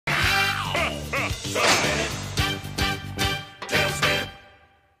TaleSpin.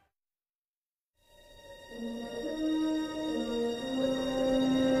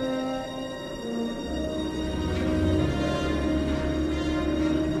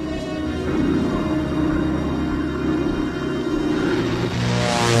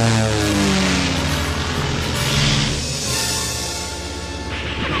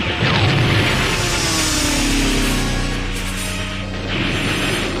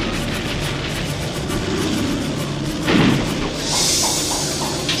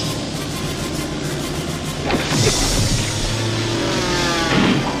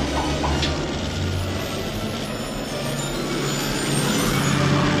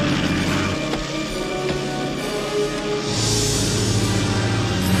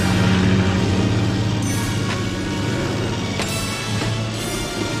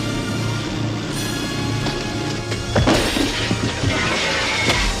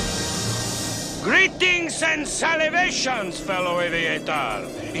 Greetings and salutations, fellow aviator.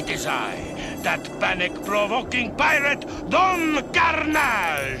 It is I, that panic-provoking pirate, Don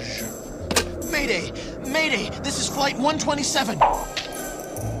Carnage. Mayday! Mayday! This is Flight 127.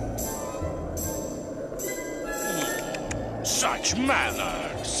 Such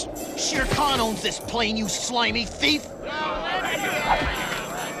manners. Shere Khan owns this plane, you slimy thief!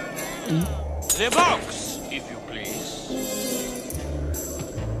 The box, if you please.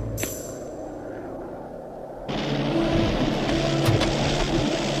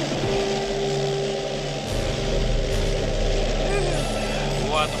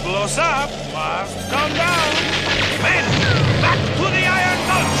 What blows up must come down. Men, back to the iron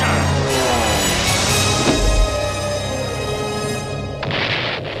culture!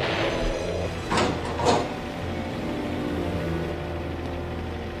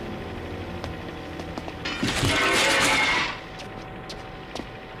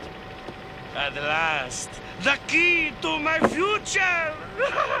 At last, the key to my future!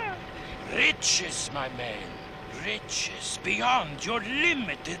 Riches, my man. Riches beyond your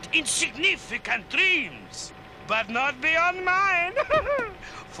limited, insignificant dreams. But not beyond mine.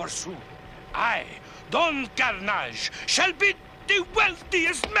 For soon, I, Don Carnage, shall be the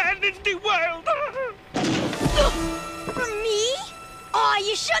wealthiest man in the world. For me? Oh,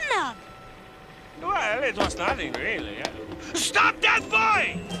 you shouldn't have. Well, it was nothing really. Stop that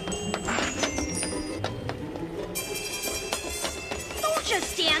boy! Don't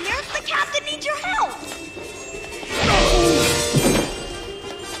just stand there. The captain needs your help.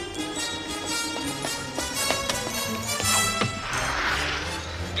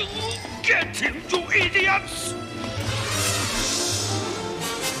 Get him, you idiots!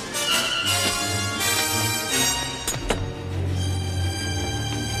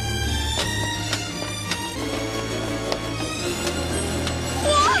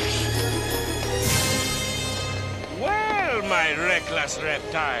 What? Well, my reckless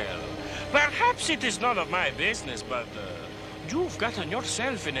reptile, perhaps it is none of my business, but you've gotten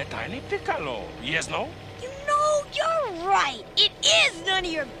yourself in a tiny piccolo. Yes, no? You know, you're right. It is none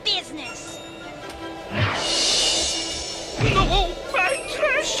of your business. No, my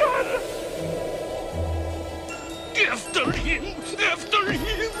treasure! After him! After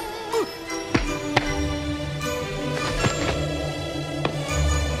him!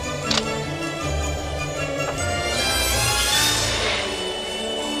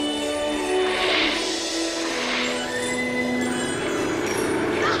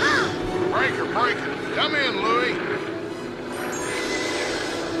 Breaker. Come in, Louie.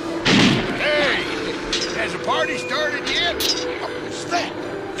 Hey! Has the party started yet? What's that?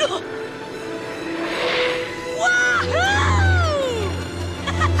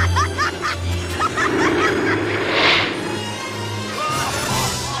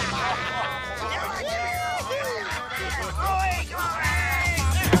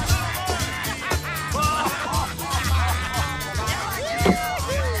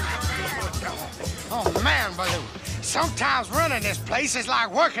 Oh, man, Baloo. Sometimes running this place is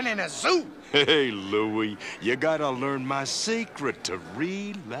like working in a zoo. Hey, Louie, you gotta learn my secret to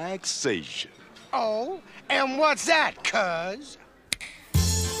relaxation. Oh, and what's that, cuz?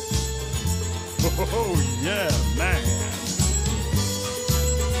 Oh, yeah, man.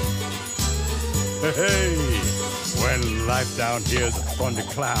 Hey, when life down here's a thunder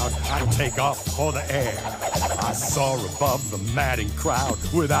cloud, I take off for the air. I soar above the madding crowd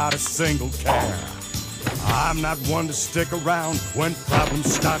without a single care. I'm not one to stick around when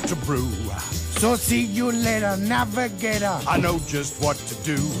problems start to brew. So see you later, navigator. I know just what to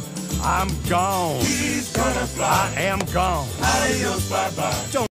do. I'm gone. He's gonna fly. I am gone. Adios, bye-bye. Don't